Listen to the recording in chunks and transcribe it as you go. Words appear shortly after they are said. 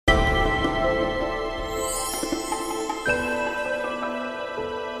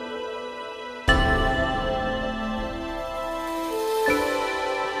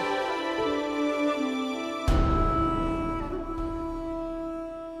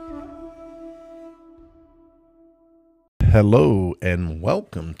Hello and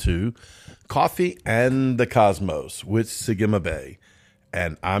welcome to Coffee and the Cosmos with Sigma Bay.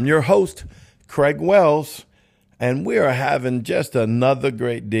 And I'm your host, Craig Wells, and we are having just another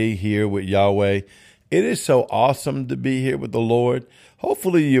great day here with Yahweh. It is so awesome to be here with the Lord.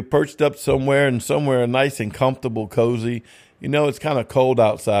 Hopefully you're perched up somewhere nice and comfortable, cozy. You know, it's kind of cold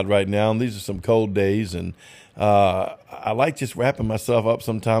outside right now, and these are some cold days, and I like just wrapping myself up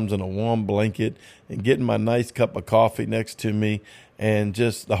sometimes in a warm blanket and getting my nice cup of coffee next to me and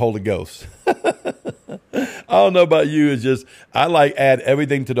just the Holy Ghost. I don't know about you, it's just I like add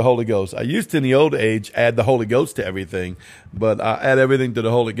everything to the Holy Ghost. I used to in the old age add the Holy Ghost to everything, but I add everything to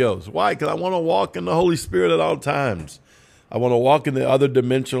the Holy Ghost. Why? Because I want to walk in the Holy Spirit at all times. I want to walk in the other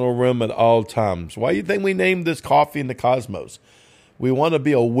dimensional realm at all times. Why do you think we named this Coffee in the Cosmos? We want to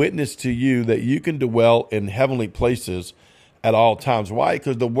be a witness to you that you can dwell in heavenly places at all times. Why?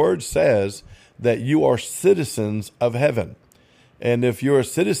 Because the word says that you are citizens of heaven. And if you're a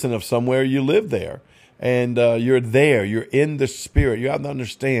citizen of somewhere, you live there. And you're there. You're in the spirit. You have to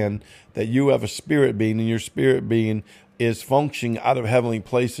understand that you have a spirit being, and your spirit being is functioning out of heavenly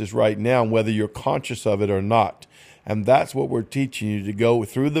places right now, whether you're conscious of it or not. And that's what we're teaching you, to go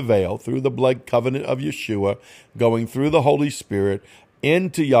through the veil, through the blood covenant of Yeshua, going through the Holy Spirit,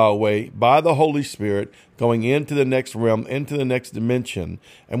 into Yahweh by the Holy Spirit, going into the next realm, into the next dimension.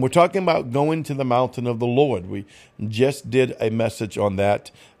 And we're talking about going to the mountain of the Lord. We just did a message on that,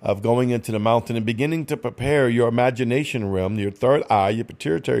 of going into the mountain and beginning to prepare your imagination realm, your third eye, your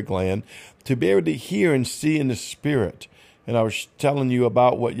pituitary gland, to be able to hear and see in the Spirit. And I was telling you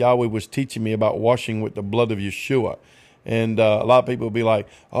about what Yahweh was teaching me about washing with the blood of Yeshua. And a lot of people will be like,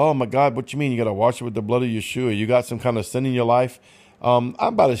 oh, my God, what you mean you got to wash it with the blood of Yeshua? You got some kind of sin in your life? I'm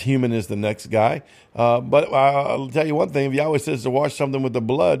about as human as the next guy. But I'll tell you one thing. If Yahweh says to wash something with the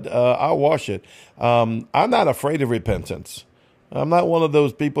blood, I'll wash it. I'm not afraid of repentance. I'm not one of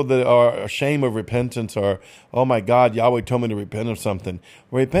those people that are ashamed of repentance or, oh my God, Yahweh told me to repent of something.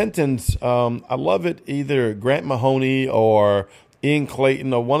 Repentance, I love it, either Grant Mahoney or Ian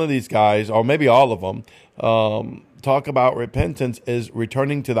Clayton or one of these guys, or maybe all of them, talk about repentance as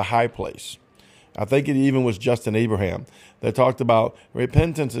returning to the high place. I think it even was Justin Abraham that talked about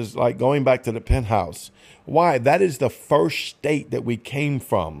repentance is like going back to the penthouse. Why? That is the first state that we came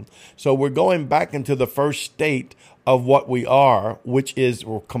from. So we're going back into the first state of what we are, which is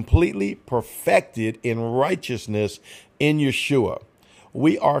completely perfected in righteousness in Yeshua.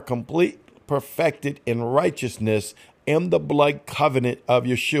 We are complete perfected in righteousness in the blood covenant of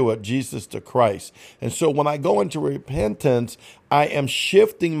Yeshua, Jesus the Christ. And so when I go into repentance, I am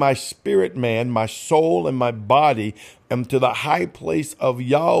shifting my spirit man, my soul, and my body into the high place of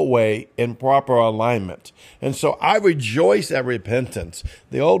Yahweh in proper alignment. And so I rejoice at repentance.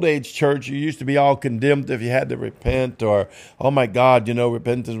 The old age church, you used to be all condemned if you had to repent, or, oh my God,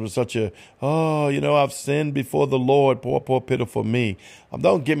 repentance was such a, I've sinned before the Lord, poor pitiful me.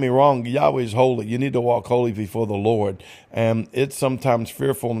 Don't get me wrong, Yahweh is holy. You need to walk holy before the Lord. And it's sometimes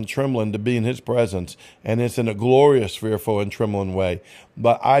fearful and trembling to be in his presence. And it's in a glorious, fearful and trembling way.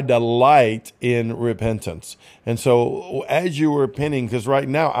 But I delight in repentance. And so as you're repenting, because right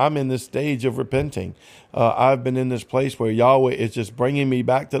now I'm in this stage of repenting, I've been in this place where Yahweh is just bringing me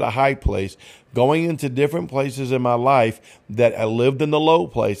back to the high place, going into different places in my life that I lived in the low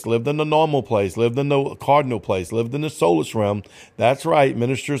place, lived in the normal place, lived in the cardinal place, lived in the soulless realm. That's right.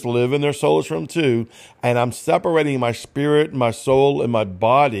 Ministers live in their soulless realm too. And I'm separating my spirit, my soul, and my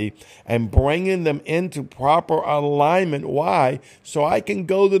body and bringing them into proper alignment. Why? So I can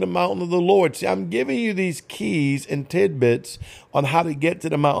go to the mountain of the Lord. See, I'm giving you these keys and tidbits on how to get to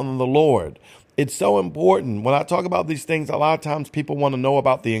the mountain of the Lord. It's so important. When I talk about these things, a lot of times people want to know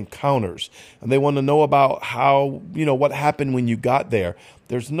about the encounters, and they want to know about how, what happened when you got there.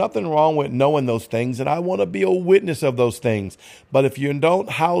 There's nothing wrong with knowing those things, and I want to be a witness of those things. But if you don't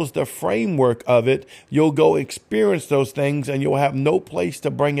house the framework of it, you'll go experience those things, and you'll have no place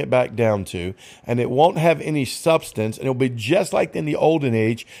to bring it back down to, and it won't have any substance, and it'll be just like in the olden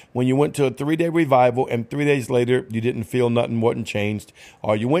age when you went to a 3-day revival, and 3 days later, you didn't feel nothing, wasn't changed,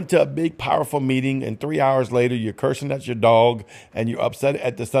 or you went to a big, powerful meeting, and 3 hours later, you're cursing at your dog, and you're upset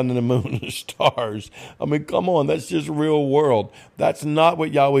at the sun and the moon and the stars. I mean, come on, that's just real world. That's not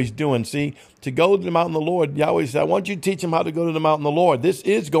what Yahweh's doing. See, to go to the mountain of the Lord, Yahweh said, I want you to teach them how to go to the mountain of the Lord. This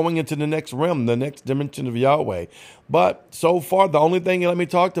is going into the next realm, the next dimension of Yahweh. But so far, the only thing let me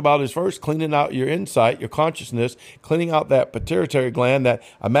talk about is first cleaning out your insight, your consciousness, cleaning out that pituitary gland, that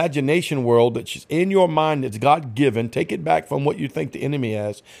imagination world that's in your mind that's God-given. Take it back from what you think the enemy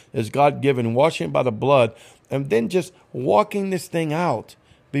has as God-given, washing it by the blood, and then just walking this thing out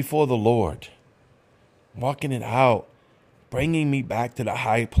before the Lord. Walking it out bringing me back to the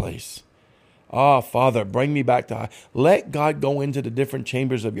high place. Ah, Father, bring me back to high. Let God go into the different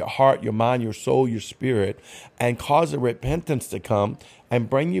chambers of your heart, your mind, your soul, your spirit, and cause a repentance to come and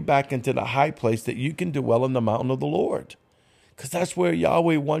bring you back into the high place that you can dwell in the mountain of the Lord. Because that's where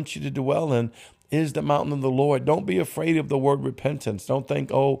Yahweh wants you to dwell in, is the mountain of the Lord. Don't be afraid of the word repentance. Don't think,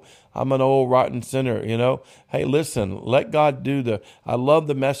 oh, I'm an old rotten sinner, Hey, listen, let God do I love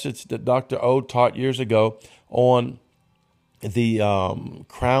the message that Dr. O taught years ago on the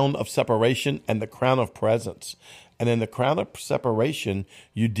crown of separation and the crown of presence. And in the crown of separation,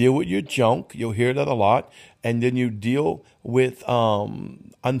 you deal with your junk. You'll hear that a lot. And then you deal with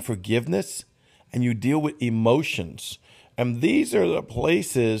unforgiveness, and you deal with emotions. And these are the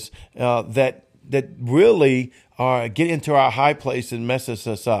places that really get into our high place and messes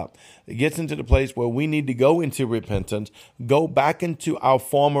us up. It gets into the place where we need to go into repentance, go back into our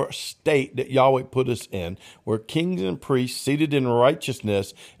former state that Yahweh put us in. We're kings and priests seated in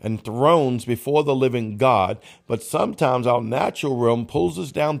righteousness and thrones before the living God. But sometimes our natural realm pulls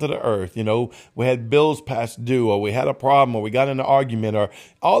us down to the earth. We had bills past due, or we had a problem, or we got in an argument, or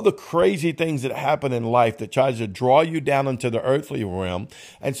all the crazy things that happen in life that tries to draw you down into the earthly realm.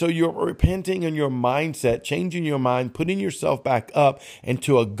 And so you're repenting in your mindset, changing your mind, putting yourself back up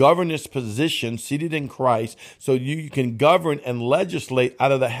into a governance position seated in Christ, so you can govern and legislate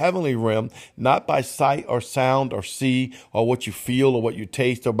out of the heavenly realm, not by sight or sound or see or what you feel or what you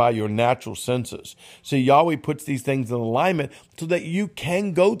taste or by your natural senses. So Yahweh puts these things in alignment so that you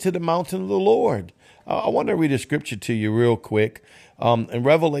can go to the mountain of the Lord. I want to read a scripture to you real quick. In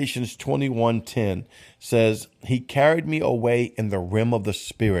Revelations 21:10 says, he carried me away in the realm of the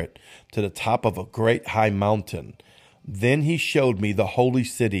Spirit to the top of a great high mountain. Then he showed me the holy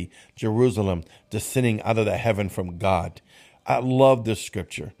city, Jerusalem, descending out of the heaven from God. I love this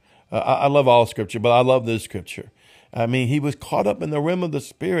scripture. I love all scripture, but I love this scripture. I mean, he was caught up in the realm of the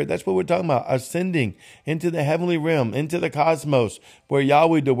Spirit. That's what we're talking about. Ascending into the heavenly realm, into the cosmos where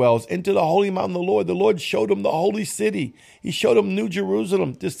Yahweh dwells, into the holy mountain of the Lord. The Lord showed him the holy city. He showed him New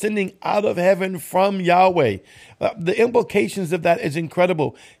Jerusalem descending out of heaven from Yahweh. The implications of that is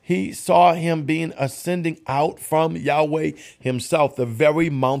incredible. He saw him being ascending out from Yahweh himself, the very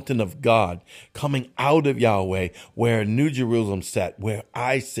mountain of God, coming out of Yahweh, where New Jerusalem sat, where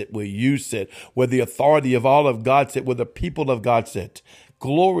I sit, where you sit, where the authority of all of God sit, where the people of God sit.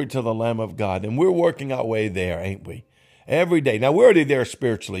 Glory to the Lamb of God. And we're working our way there, ain't we? Every day. Now, we're already there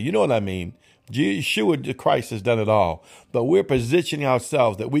spiritually. You know what I mean? Yeshua Christ has done it all. But we're positioning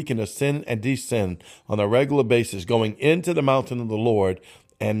ourselves that we can ascend and descend on a regular basis, going into the mountain of the Lord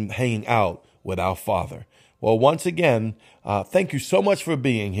and hanging out with our Father. Well, once again, thank you so much for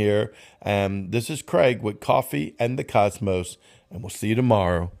being here. And this is Craig with Coffee and the Cosmos. And we'll see you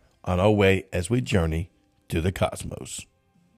tomorrow on our way as we journey to the cosmos.